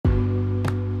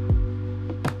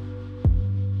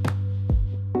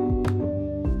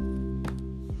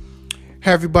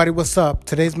Hey everybody, what's up?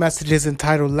 Today's message is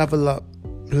entitled Level Up.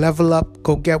 Level up,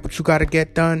 go get what you gotta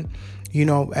get done,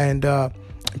 and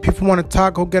if people want to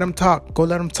talk, go get them talk. Go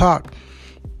let them talk.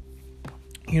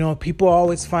 People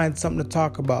always find something to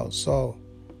talk about, so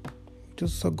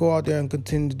just go out there and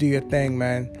continue to do your thing,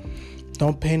 man.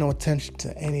 Don't pay no attention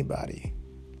to anybody,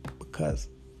 because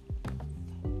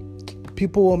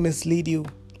people will mislead you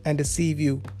and deceive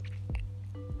you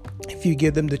if you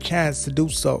give them the chance to do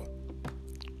so.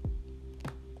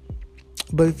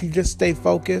 But if you just stay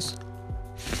focused,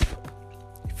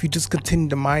 if you just continue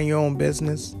to mind your own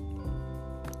business,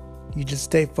 you just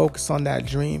stay focused on that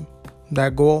dream,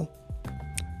 that goal,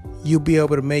 you'll be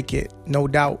able to make it, no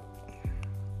doubt.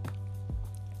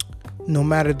 No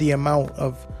matter the amount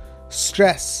of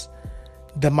stress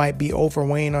that might be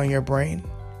overweighing on your brain,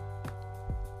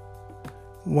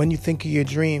 when you think of your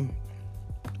dream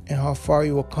and how far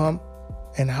you will come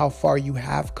and how far you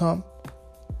have come,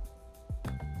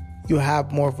 you'll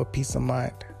have more of a peace of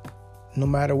mind. No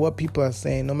matter what people are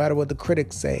saying, no matter what the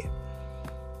critics say,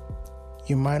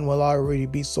 your mind will already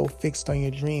be so fixed on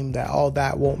your dream that all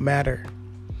that won't matter.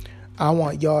 I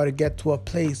want y'all to get to a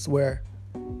place where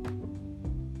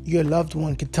your loved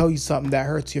one can tell you something that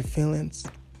hurts your feelings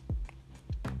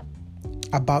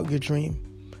about your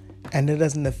dream, and it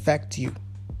doesn't affect you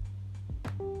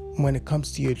when it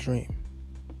comes to your dream.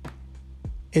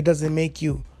 It doesn't make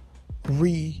you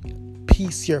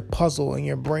piece your puzzle in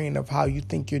your brain of how you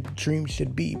think your dream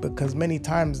should be, because many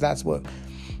times that's what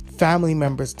family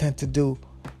members tend to do,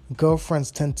 girlfriends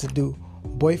tend to do,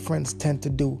 boyfriends tend to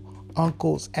do,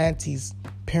 uncles, aunties,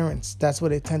 parents, that's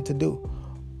what they tend to do.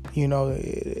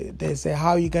 They say,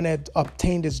 how are you going to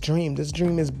obtain this dream? This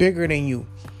dream is bigger than you,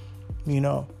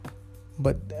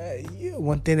 but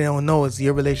one thing they don't know is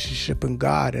your relationship with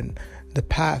God, and the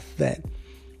path that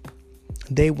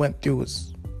they went through is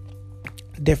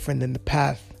different than the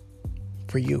path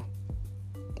for you.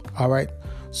 All right,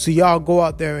 so y'all go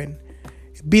out there and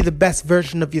be the best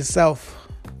version of yourself.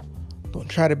 Don't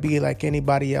try to be like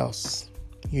anybody else.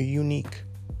 You're unique,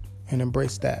 and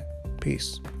embrace that.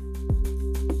 Peace.